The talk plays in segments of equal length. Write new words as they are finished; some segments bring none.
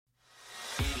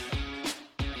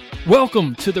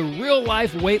Welcome to the Real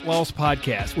Life Weight Loss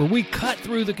Podcast, where we cut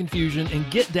through the confusion and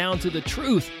get down to the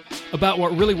truth about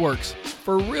what really works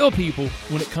for real people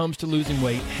when it comes to losing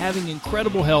weight, having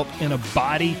incredible health, and a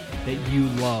body that you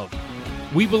love.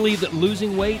 We believe that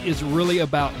losing weight is really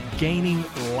about gaining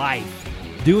life,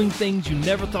 doing things you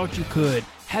never thought you could,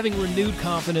 having renewed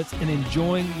confidence, and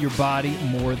enjoying your body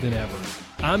more than ever.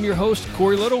 I'm your host,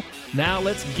 Corey Little. Now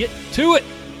let's get to it.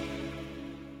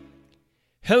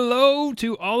 Hello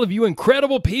to all of you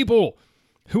incredible people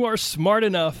who are smart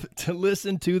enough to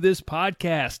listen to this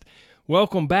podcast.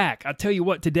 Welcome back. I tell you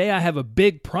what, today I have a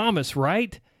big promise,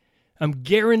 right? I'm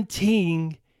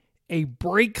guaranteeing a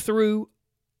breakthrough,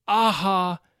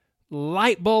 aha,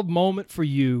 light bulb moment for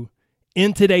you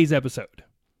in today's episode.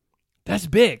 That's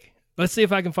big. Let's see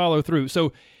if I can follow through.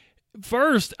 So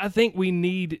first, I think we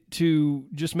need to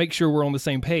just make sure we're on the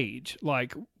same page.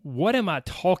 Like, what am I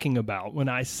talking about when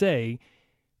I say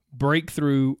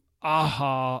breakthrough,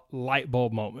 aha, light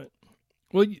bulb moment?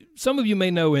 Well, some of you may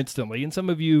know instantly, and some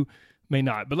of you may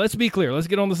not. But let's be clear. Let's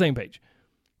get on the same page.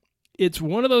 It's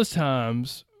one of those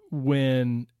times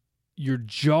when your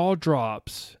jaw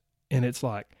drops, and it's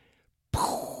like,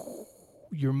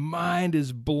 your mind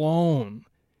is blown.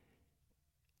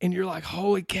 And you're like,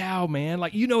 holy cow, man.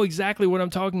 Like, you know exactly what I'm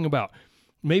talking about.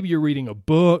 Maybe you're reading a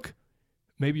book.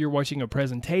 Maybe you're watching a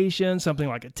presentation, something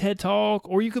like a TED Talk,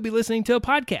 or you could be listening to a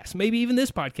podcast, maybe even this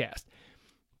podcast.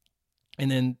 And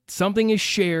then something is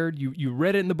shared. You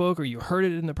read it in the book or you heard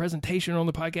it in the presentation or on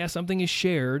the podcast. Something is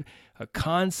shared, a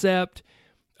concept,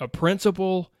 a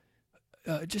principle,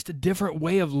 just a different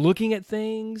way of looking at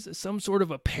things, some sort of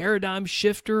a paradigm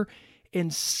shifter.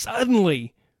 And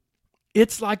suddenly,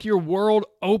 it's like your world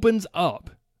opens up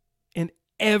and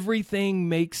everything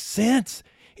makes sense.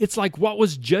 It's like what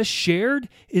was just shared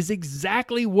is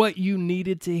exactly what you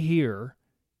needed to hear,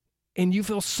 and you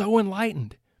feel so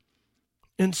enlightened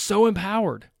and so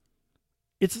empowered.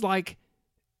 It's like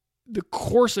the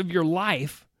course of your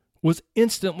life was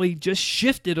instantly just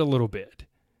shifted a little bit.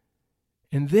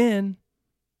 And then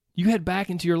you head back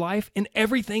into your life and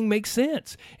everything makes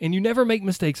sense. And you never make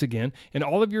mistakes again. And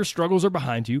all of your struggles are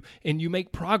behind you. And you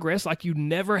make progress like you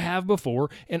never have before.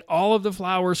 And all of the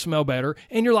flowers smell better.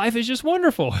 And your life is just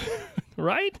wonderful.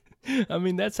 Right? I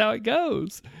mean, that's how it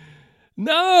goes.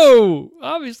 No,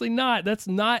 obviously not. That's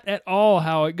not at all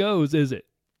how it goes, is it?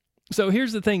 So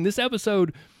here's the thing. This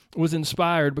episode was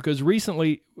inspired because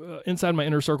recently inside my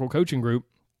Inner Circle coaching group,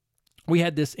 we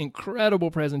had this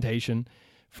incredible presentation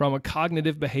from a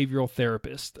cognitive behavioral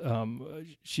therapist.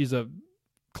 She's a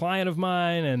client of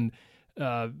mine,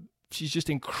 and she's just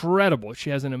incredible.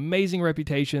 She has an amazing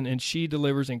reputation, and she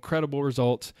delivers incredible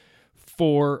results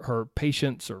for her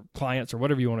patients or clients or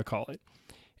whatever you want to call it.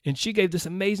 And she gave this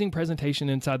amazing presentation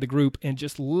inside the group, and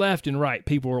just left and right,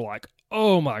 people were like,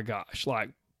 oh my gosh, like,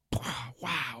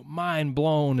 wow, mind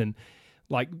blown. And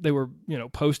like they were,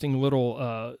 posting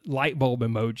little light bulb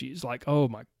emojis, like, oh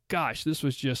my gosh, this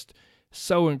was just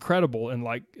so incredible. And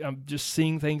like, I'm just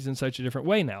seeing things in such a different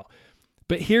way now.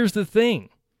 But here's the thing.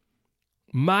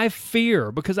 My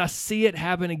fear, because I see it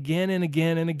happen again and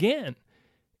again and again,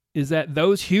 is that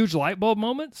those huge light bulb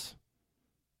moments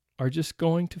are just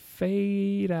going to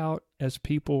fade out as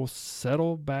people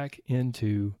settle back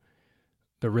into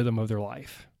the rhythm of their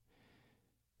life.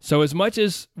 So as much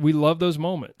as we love those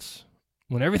moments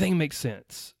when everything makes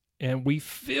sense, and we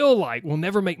feel like we'll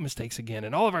never make mistakes again,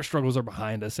 and all of our struggles are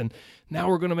behind us, and now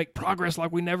we're going to make progress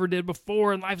like we never did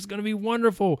before, and life is going to be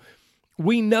wonderful.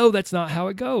 We know that's not how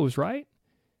it goes, right?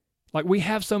 Like we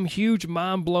have some huge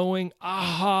mind-blowing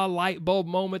aha light bulb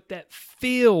moment that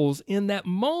feels in that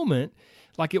moment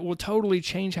like it will totally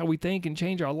change how we think and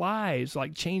change our lives,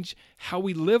 like change how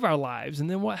we live our lives. And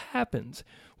then what happens?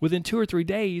 Within 2 or 3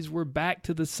 days, we're back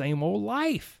to the same old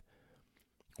life.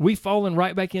 We've fallen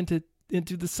right back into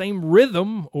the same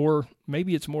rhythm, or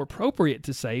maybe it's more appropriate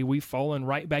to say we've fallen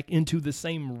right back into the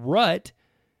same rut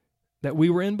that we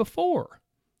were in before.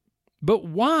 But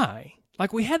why?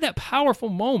 Like we had that powerful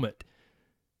moment.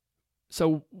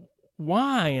 So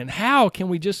why and how can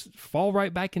we just fall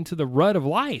right back into the rut of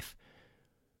life?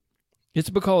 It's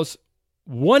because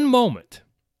one moment,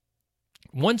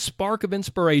 one spark of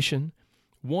inspiration,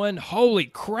 one holy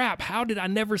crap, how did I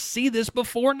never see this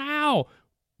before now?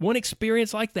 One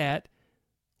experience like that,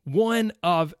 one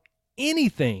of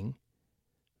anything,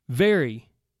 very,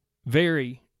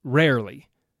 very rarely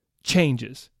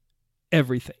changes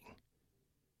everything.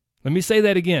 Let me say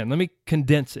that again. Let me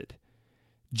condense it.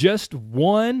 Just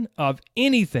one of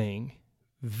anything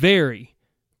very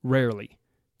rarely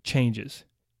changes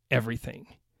everything.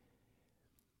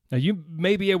 Now, you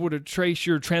may be able to trace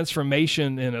your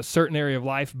transformation in a certain area of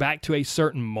life back to a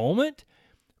certain moment,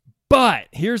 but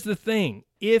here's the thing.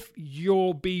 If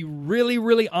you'll be really,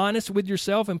 really honest with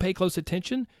yourself and pay close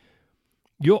attention,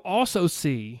 you'll also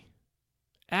see,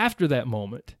 after that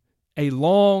moment, a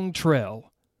long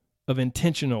trail of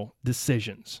intentional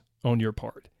decisions on your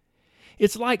part.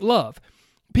 It's like love.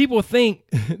 People think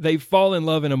they fall in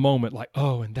love in a moment, like,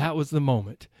 oh, and that was the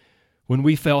moment when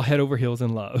we fell head over heels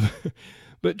in love.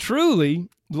 But truly,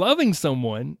 loving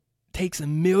someone takes a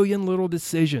million little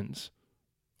decisions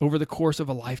over the course of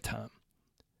a lifetime.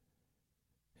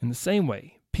 In the same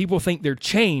way, people think they're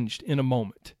changed in a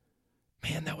moment.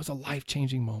 Man, that was a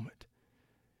life-changing moment.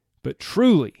 But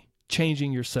truly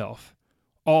changing yourself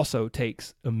also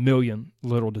takes a million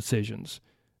little decisions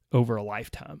over a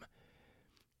lifetime.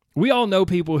 We all know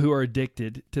people who are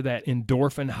addicted to that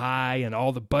endorphin high and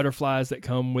all the butterflies that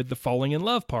come with the falling in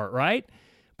love part, right?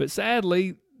 But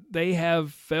sadly, they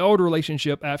have failed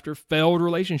relationship after failed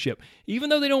relationship. Even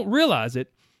though they don't realize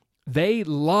it, they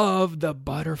love the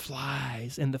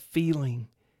butterflies and the feeling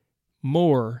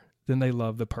more than they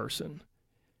love the person.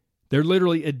 They're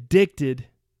literally addicted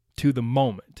to the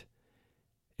moment.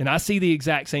 And I see the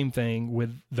exact same thing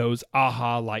with those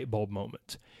aha light bulb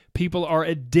moments. People are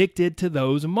addicted to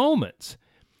those moments,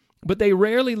 but they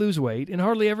rarely lose weight and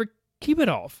hardly ever keep it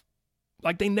off.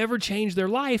 Like they never change their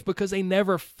life because they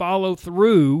never follow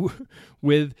through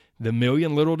with the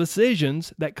million little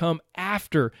decisions that come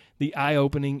after the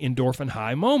eye-opening endorphin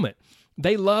high moment.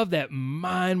 They love that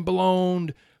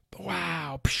mind-blown,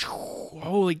 wow,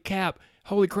 holy crap.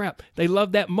 They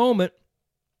love that moment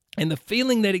and the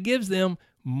feeling that it gives them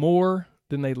more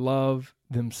than they love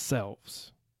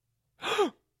themselves.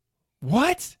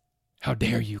 What? How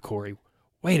dare you, Corey?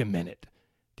 Wait a minute.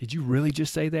 Did you really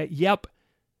just say that? Yep,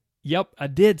 I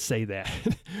did say that.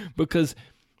 Because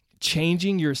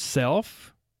changing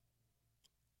yourself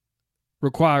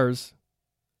requires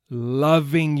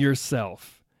loving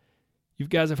yourself. You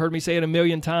guys have heard me say it a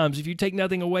million times. If you take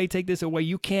nothing away, take this away.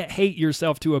 You can't hate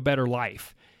yourself to a better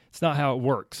life. It's not how it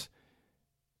works.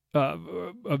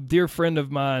 A dear friend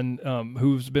of mine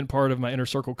who's been part of my Inner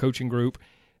Circle coaching group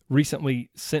recently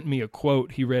sent me a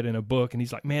quote he read in a book, and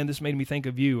he's like, man, this made me think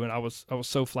of you. And I was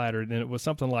so flattered. And it was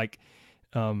something like,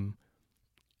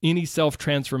 any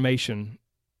self-transformation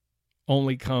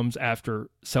only comes after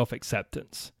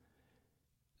self-acceptance.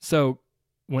 So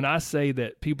when I say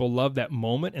that people love that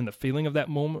moment and the feeling of that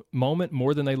moment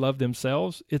more than they love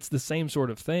themselves, it's the same sort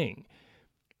of thing.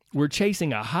 We're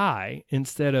chasing a high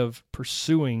instead of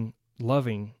pursuing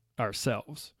loving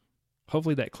ourselves.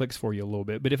 Hopefully that clicks for you a little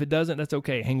bit, but if it doesn't, that's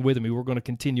okay. Hang with me. We're going to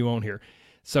continue on here.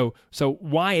 So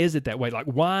why is it that way? Like,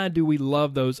 why do we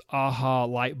love those aha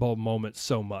light bulb moments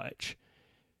so much?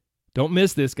 Don't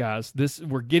miss this, guys.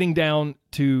 We're getting down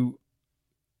to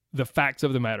the facts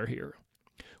of the matter here.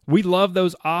 We love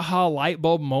those aha light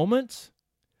bulb moments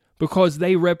because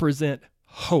they represent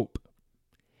hope.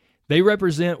 They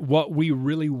represent what we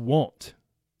really want: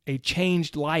 a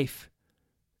changed life,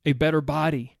 a better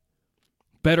body,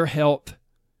 better health,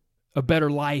 a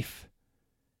better life.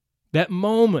 That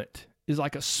moment is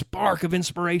like a spark of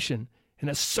inspiration and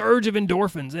a surge of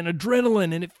endorphins and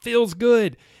adrenaline, and it feels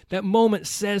good. That moment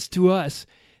says to us,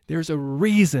 there's a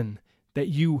reason that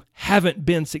you haven't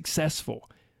been successful.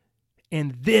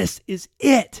 And this is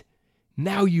it.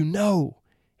 Now you know,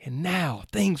 and now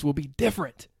things will be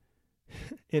different.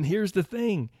 And here's the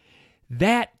thing.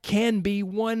 That can be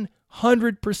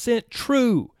 100%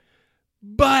 true.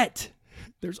 But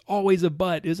there's always a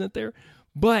but, isn't there?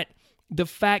 But the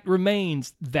fact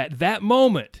remains that that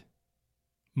moment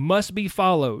must be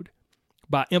followed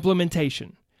by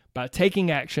implementation, by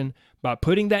taking action, by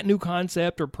putting that new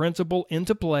concept or principle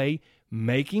into play,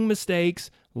 making mistakes,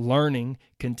 learning,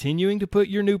 continuing to put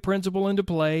your new principle into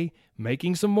play,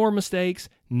 making some more mistakes,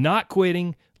 not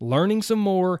quitting, learning some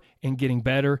more, and getting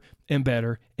better and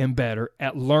better and better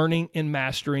at learning and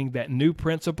mastering that new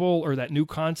principle or that new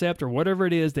concept or whatever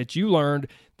it is that you learned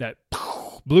that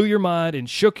blew your mind and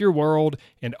shook your world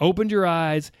and opened your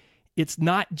eyes. It's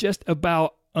not just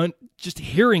about just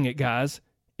hearing it, guys.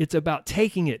 It's about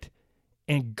taking it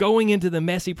and going into the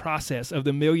messy process of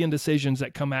the million decisions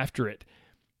that come after it,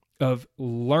 of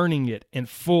learning it and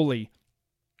fully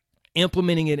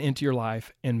implementing it into your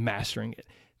life and mastering it.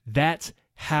 That's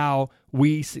how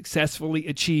we successfully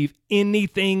achieve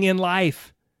anything in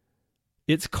life.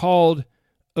 It's called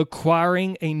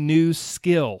acquiring a new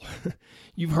skill.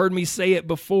 You've heard me say it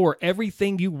before.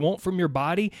 Everything you want from your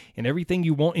body and everything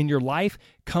you want in your life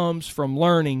comes from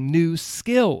learning new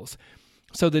skills.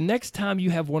 So the next time you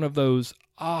have one of those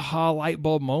aha light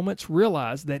bulb moments,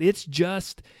 realize that it's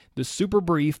just the super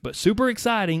brief but super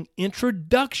exciting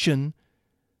introduction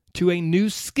to a new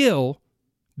skill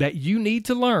that you need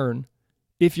to learn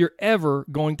if you're ever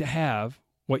going to have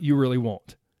what you really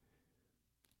want.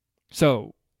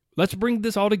 So let's bring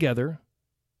this all together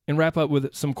and wrap up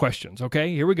with some questions,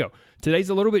 okay? Here we go. Today's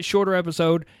a little bit shorter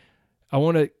episode. I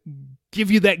want to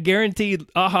give you that guaranteed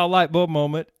aha light bulb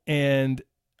moment, and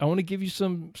I want to give you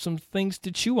some things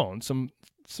to chew on, some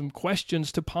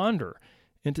questions to ponder,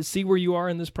 and to see where you are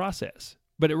in this process.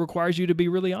 But it requires you to be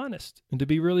really honest and to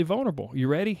be really vulnerable. You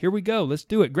ready? Here we go. Let's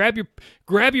do it. Grab your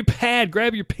pad,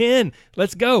 grab your pen.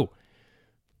 Let's go.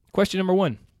 Question number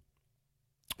 1.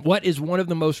 What is one of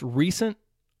the most recent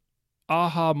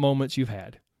aha moments you've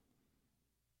had?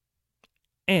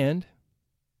 And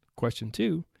question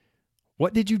 2,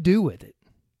 what did you do with it?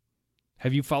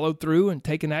 Have you followed through and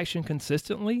taken action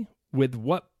consistently with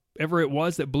whatever it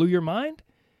was that blew your mind?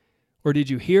 Or did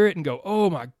you hear it and go, oh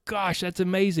my gosh, that's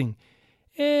amazing?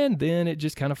 And then it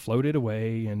just kind of floated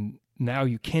away, and now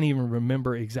you can't even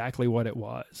remember exactly what it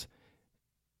was.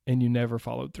 And you never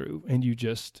followed through, and you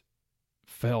just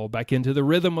fell back into the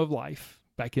rhythm of life,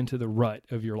 back into the rut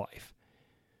of your life.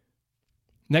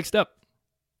 Next up,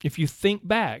 if you think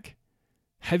back,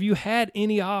 have you had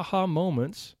any aha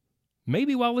moments,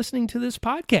 maybe while listening to this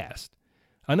podcast?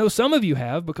 I know some of you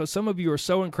have, because some of you are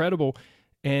so incredible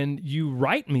and you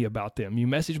write me about them. You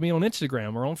message me on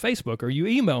Instagram or on Facebook, or you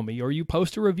email me, or you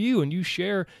post a review and you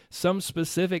share some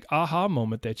specific aha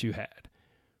moment that you had.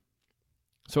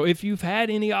 So if you've had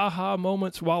any aha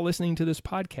moments while listening to this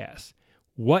podcast,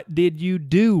 what did you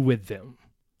do with them?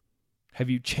 Have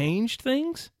you changed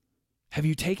things? Have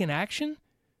you taken action?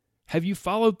 Have you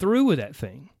followed through with that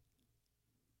thing?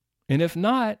 And if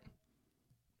not,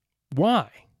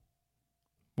 why?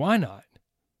 Why not?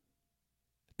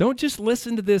 Don't just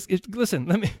listen to this.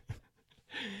 Listen,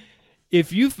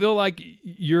 if you feel like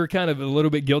you're kind of a little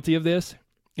bit guilty of this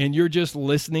and you're just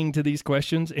listening to these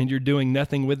questions and you're doing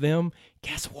nothing with them,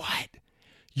 guess what?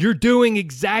 You're doing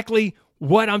exactly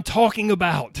what I'm talking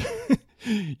about.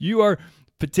 You are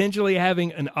potentially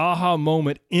having an aha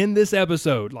moment in this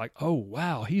episode. Like, oh,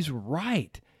 wow, he's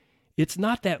right. It's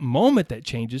not that moment that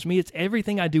changes me. It's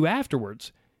everything I do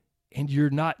afterwards. And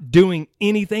you're not doing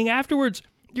anything afterwards.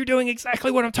 You're doing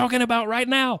exactly what I'm talking about right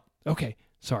now. Okay,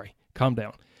 sorry. Calm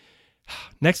down.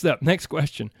 Next up, next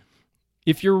question.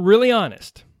 If you're really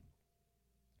honest,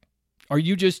 are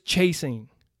you just chasing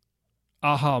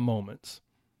aha moments?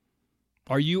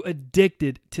 Are you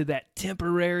addicted to that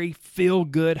temporary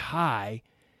feel-good high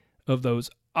of those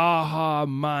aha,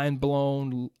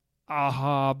 mind-blown,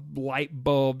 aha, light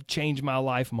bulb, change my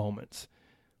life moments?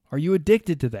 Are you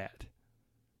addicted to that?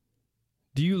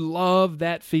 Do you love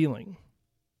that feeling?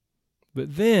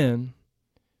 But then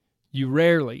you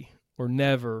rarely or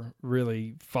never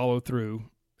really follow through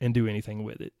and do anything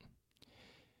with it.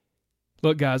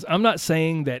 Look, guys, I'm not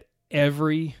saying that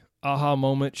every aha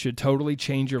moment should totally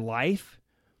change your life,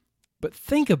 but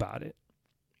think about it.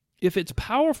 If it's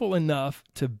powerful enough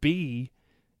to be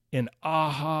an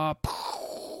aha,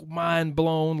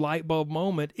 mind-blown light bulb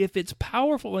moment, if it's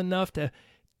powerful enough to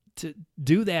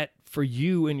do that for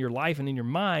you in your life and in your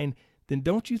mind, then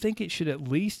don't you think it should at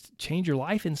least change your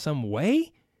life in some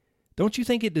way? Don't you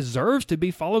think it deserves to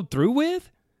be followed through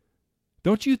with?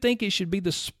 Don't you think it should be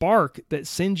the spark that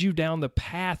sends you down the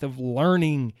path of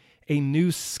learning a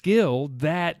new skill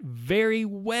that very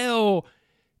well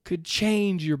could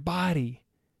change your body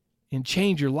and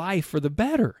change your life for the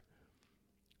better?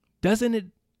 Doesn't it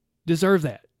deserve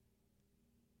that?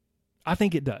 I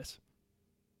think it does.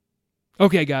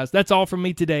 Okay, guys, that's all from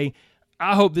me today.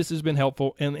 I hope this has been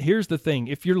helpful. And here's the thing.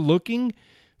 If you're looking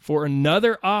for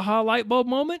another aha light bulb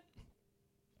moment,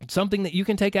 something that you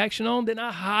can take action on, then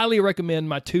I highly recommend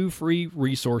my 2 free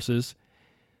resources.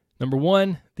 Number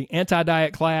 1, the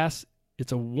Anti-Diet class.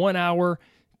 It's a 1-hour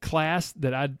class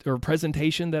or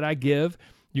presentation that I give.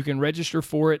 You can register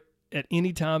for it at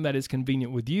any time that is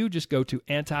convenient with you. Just go to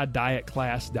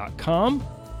antidietclass.com,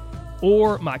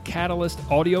 or my Catalyst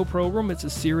audio program. It's a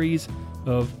series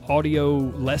of audio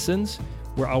lessons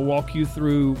where I'll walk you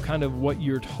through kind of what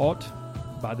you're taught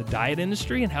by the diet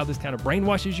industry and how this kind of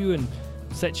brainwashes you and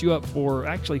sets you up for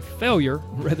actually failure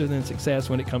rather than success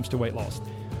when it comes to weight loss.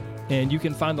 And you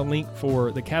can find the link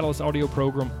for the Catalyst audio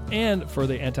program and for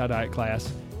the Anti-Diet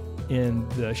class in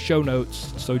the show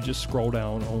notes. So just scroll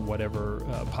down on whatever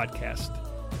podcast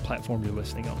platform you're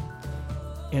listening on.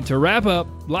 And to wrap up,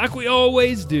 like we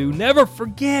always do, never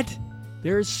forget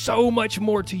there is so much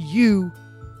more to you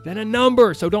than a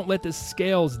number. So don't let the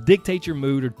scales dictate your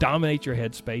mood or dominate your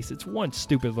headspace. It's one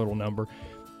stupid little number.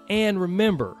 And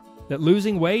remember that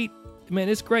losing weight, man,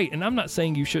 it's great. And I'm not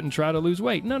saying you shouldn't try to lose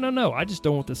weight. No. I just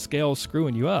don't want the scales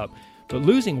screwing you up. But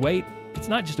losing weight, it's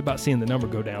not just about seeing the number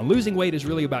go down. Losing weight is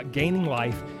really about gaining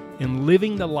life and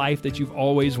living the life that you've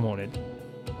always wanted.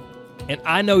 And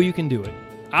I know you can do it.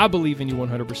 I believe in you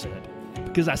 100%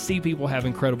 because I see people have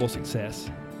incredible success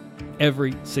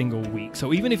every single week.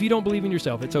 So even if you don't believe in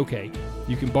yourself, it's okay.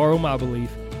 You can borrow my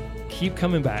belief. Keep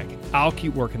coming back. I'll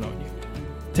keep working on you.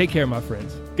 Take care, my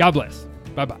friends. God bless.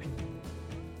 Bye-bye.